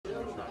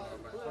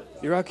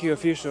Iraqi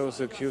officials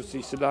accused the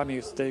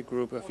Islamic State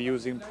group of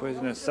using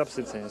poisonous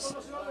substances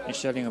in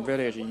shelling a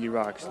village in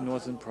Iraq's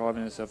northern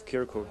province of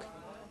Kirkuk.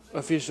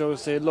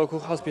 Officials say local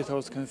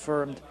hospitals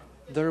confirmed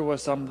there were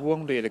some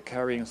wounded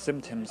carrying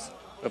symptoms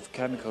of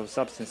chemical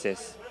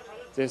substances.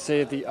 They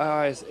say the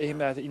IS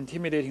aimed at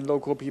intimidating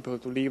local people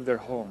to leave their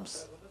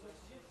homes.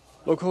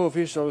 Local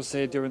officials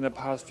say during the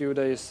past few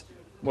days,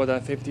 more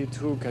than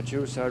 52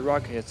 Katyusha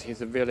rockets hit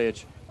the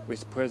village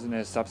with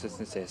poisonous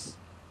substances.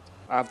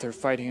 After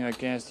fighting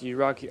against the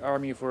Iraqi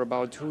army for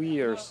about 2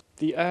 years,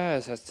 the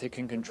IS has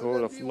taken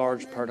control of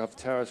large part of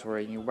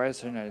territory in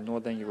western and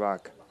northern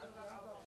Iraq.